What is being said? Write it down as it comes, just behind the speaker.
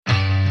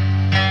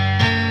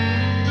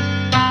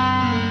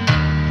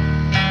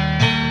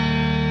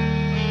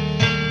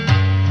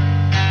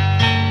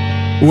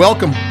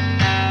Welcome.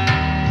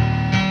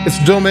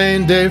 It's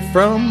Domain Dave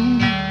from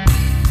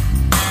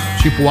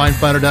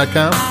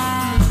CheapWineFinder.com.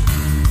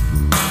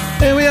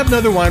 And we have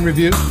another wine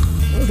review.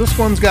 This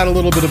one's got a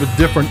little bit of a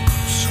different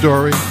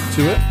story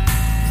to it.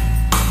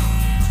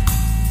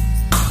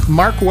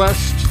 Mark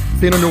West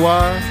Pinot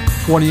Noir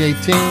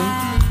 2018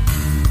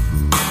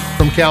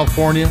 from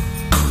California.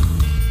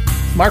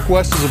 Mark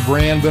West is a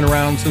brand been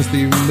around since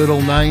the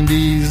middle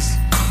 90s.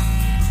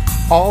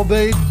 All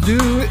they do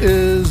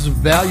is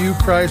value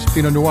price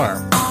Pinot Noir,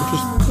 which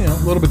is,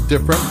 a little bit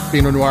different.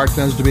 Pinot Noir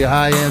tends to be a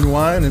high-end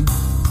wine, and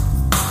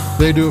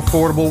they do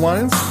affordable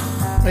wines.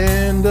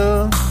 And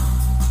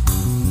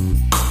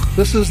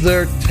this is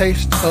their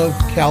Taste of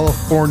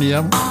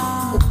California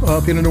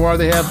Pinot Noir.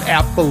 They have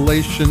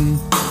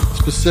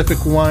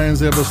appellation-specific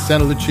wines. They have a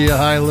Santa Lucia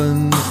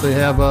Highlands. They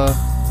have a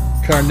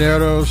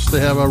Carneros.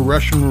 They have a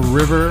Russian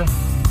River.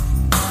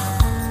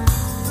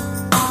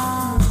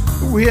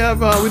 We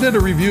did a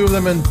review of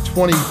them in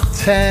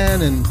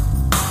 2010, and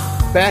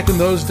back in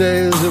those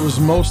days it was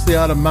mostly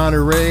out of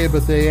Monterey,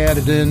 but they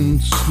added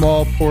in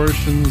small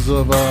portions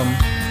of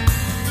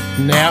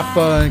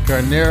Napa and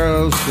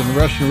Carneros and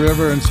Russian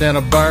River and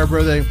Santa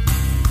Barbara.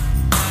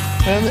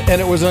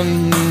 And it was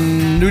in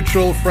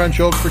neutral French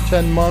oak for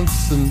 10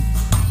 months. And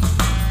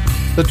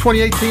the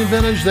 2018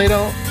 vintage, they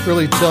don't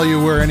really tell you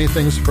where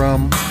anything's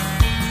from.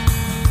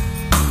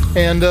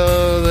 And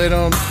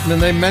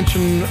they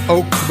mention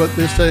oak, but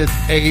they say it's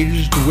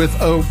aged with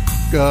oak.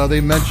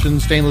 They mention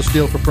stainless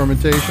steel for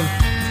fermentation.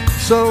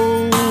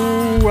 So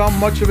how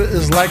much of it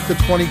is like the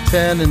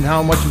 2010 and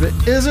how much of it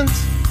isn't,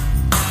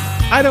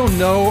 I don't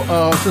know.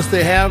 Since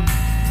they have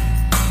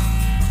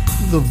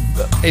the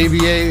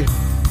AVA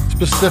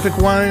specific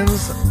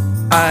wines,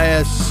 I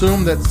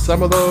assume that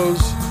some of those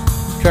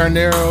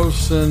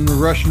Carneros and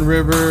Russian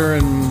River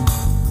and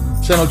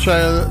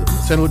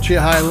Santa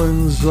Lucia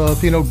Highlands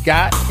Pinot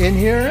got in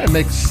here. It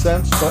makes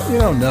sense, but you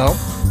don't know.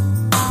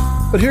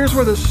 But here's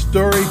where the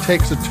story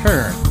takes a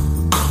turn.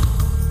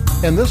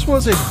 And this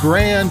was a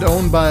brand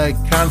owned by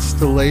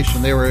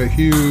Constellation. They were a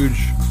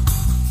huge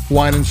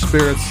wine and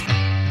spirits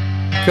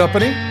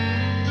company.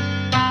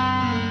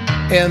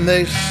 And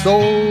they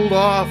sold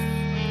off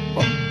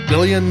 $1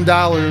 billion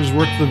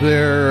worth of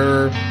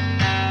their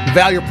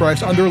value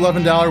price, under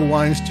 $11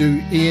 wines,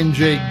 to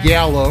E&J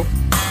Gallo.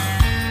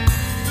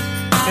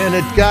 And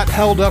it got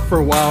held up for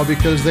a while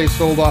because they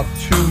sold off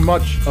too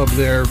much of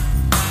their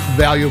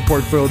value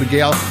portfolio to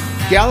Gallo.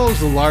 Gallo's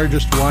the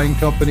largest wine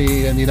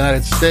company in the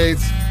United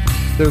States.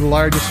 They're the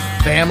largest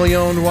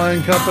family-owned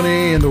wine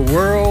company in the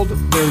world.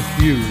 They're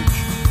huge.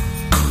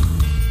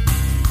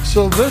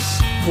 So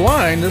this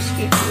wine, this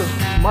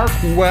Mark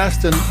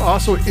West, and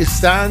also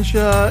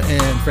Essentia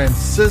and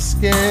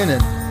Franciscan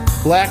and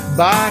Black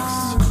Box.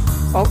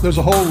 Oh, there's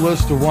a whole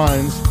list of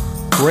wines.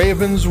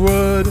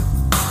 Ravenswood.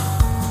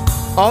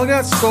 All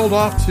got sold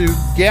off to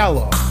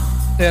Gallo.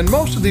 And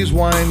most of these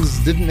wines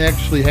didn't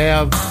actually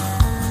have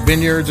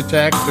vineyards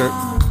attached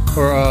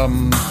or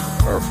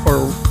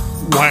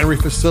winery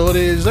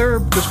facilities. They're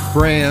just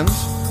brands.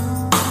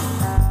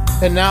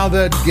 And now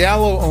that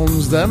Gallo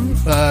owns them,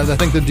 I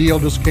think the deal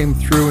just came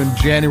through in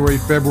January,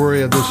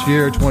 February of this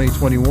year,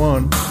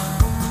 2021.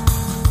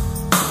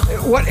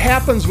 What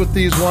happens with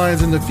these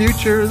wines in the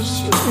future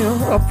is,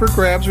 up for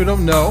grabs. We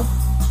don't know.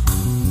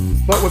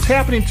 But what's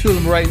happening to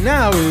them right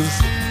now is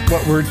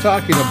what we're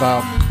talking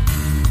about.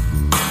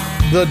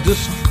 The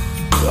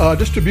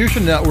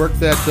distribution network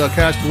that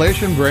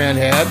Constellation brand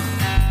had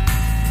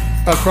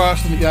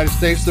across the United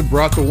States that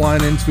brought the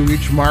wine into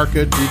each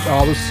market,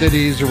 all the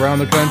cities around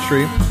the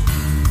country,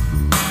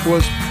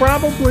 was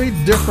probably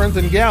different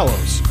than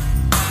Gallo's.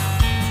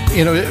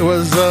 It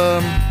was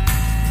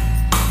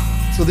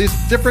so these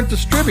different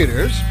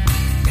distributors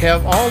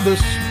have all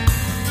this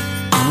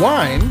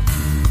wine.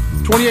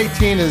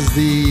 2018 is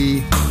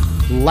the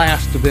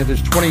last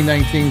vintage.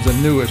 2019 is the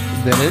newest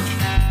vintage.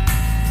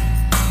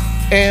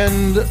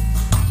 And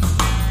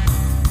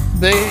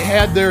they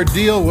had their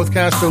deal with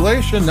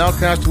Constellation. Now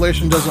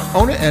Constellation doesn't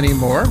own it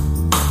anymore.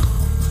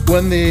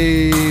 When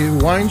the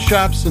wine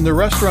shops and the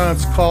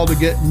restaurants call to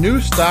get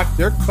new stock,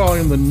 they're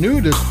calling the new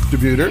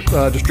distributor.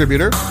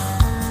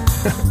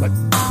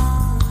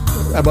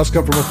 I must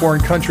come from a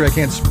foreign country. I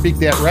can't speak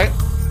that right.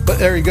 But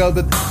there you go.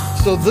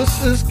 So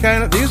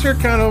these are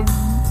kind of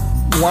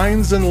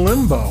wines in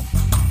limbo,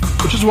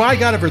 which is why I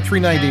got it for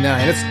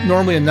 $3.99. It's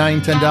normally a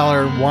 $9,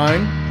 $10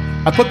 wine.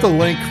 I put the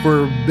link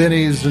for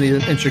Binny's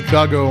in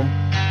Chicago.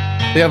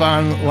 They have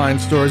online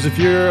stores. If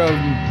you're,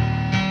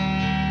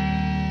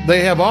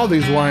 they have all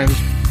these wines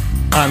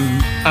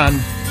on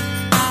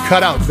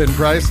cutout bin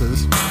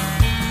prices.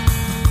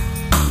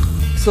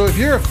 So if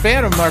you're a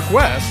fan of Mark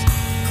West,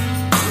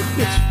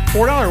 it's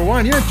 $4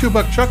 wine. You're in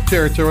 $2 truck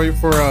territory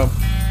for a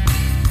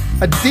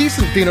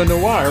decent Pinot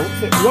Noir.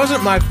 It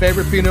wasn't my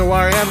favorite Pinot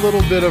Noir. It had a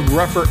little bit of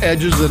rougher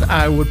edges than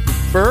I would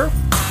prefer.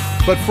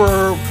 But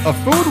for a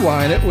food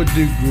wine, it would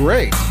do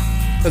great.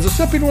 As a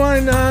sipping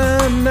wine,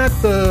 I'm not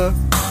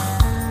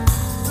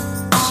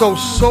so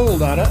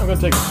sold on it. I'm going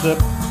to take a sip.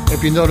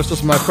 If you notice, this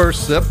is my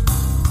first sip.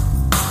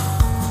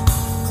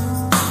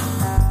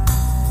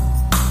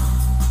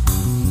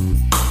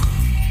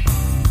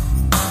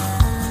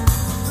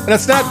 And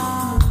it's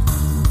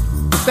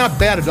not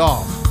bad at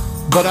all.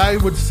 But I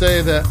would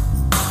say that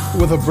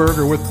with a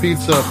burger, with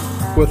pizza,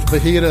 with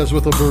fajitas,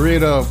 with a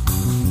burrito,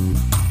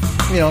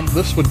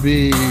 this would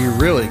be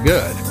really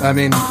good. I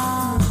mean,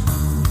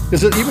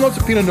 even though it's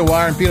a Pinot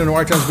Noir, and Pinot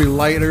Noir tends to be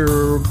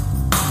lighter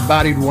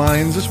bodied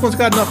wines, this one's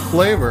got enough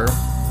flavor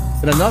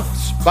and enough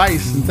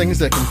spice and things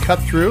that can cut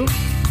through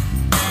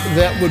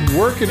that would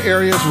work in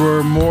areas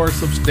where more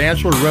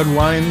substantial red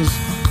wines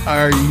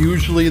are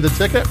usually the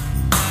ticket.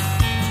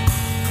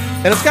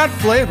 And it's got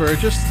flavor. It's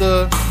just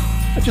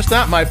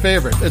not my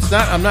favorite.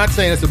 I'm not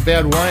saying it's a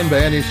bad wine by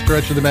any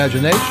stretch of the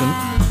imagination.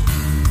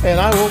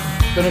 And I will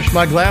finish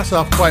my glass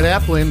off quite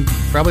happily and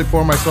probably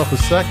pour myself a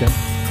second.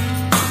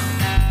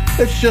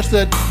 It's just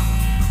that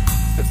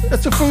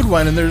it's a food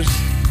wine,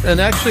 and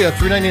actually a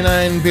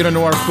 $3.99 Pinot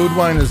Noir food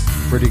wine is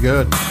pretty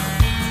good.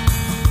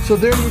 So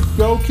there you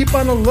go. Keep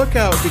on the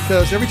lookout,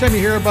 because every time you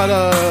hear about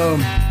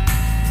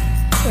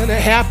and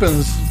it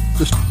happens,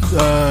 just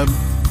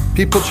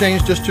people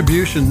change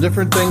distribution,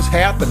 different things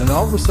happen, and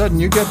all of a sudden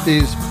you get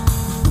these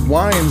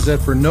wines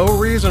that for no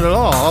reason at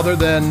all, other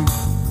than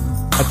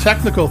a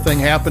technical thing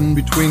happened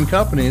between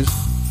companies,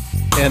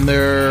 and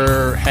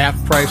they're half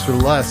price or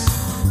less.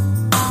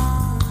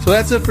 So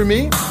that's it for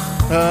me.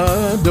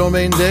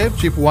 Domain Dave,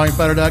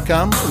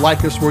 cheapwinefinder.com.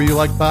 Like us where you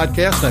like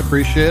podcasts. I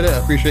appreciate it. I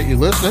appreciate you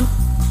listening.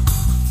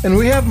 And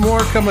we have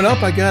more coming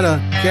up. I got a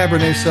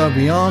Cabernet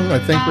Sauvignon. I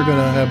think we're going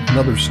to have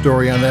another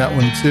story on that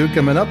one too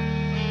coming up.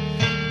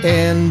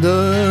 And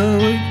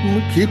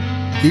keep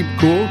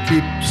cool,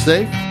 keep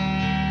safe,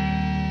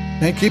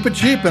 and keep it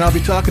cheap. And I'll be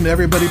talking to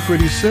everybody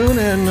pretty soon.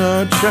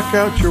 And check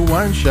out your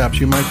wine shops.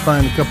 You might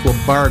find a couple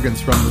of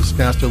bargains from this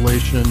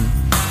Constellation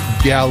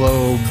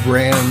Gallo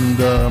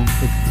brand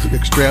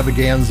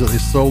extravaganza. They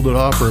sold it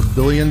off for $1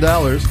 billion.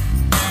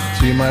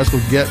 So you might as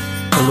well get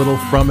a little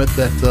from it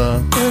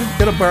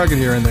get a bargain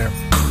here and there.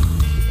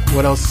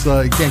 What else?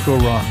 You can't go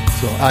wrong.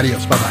 So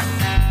adios. Bye-bye.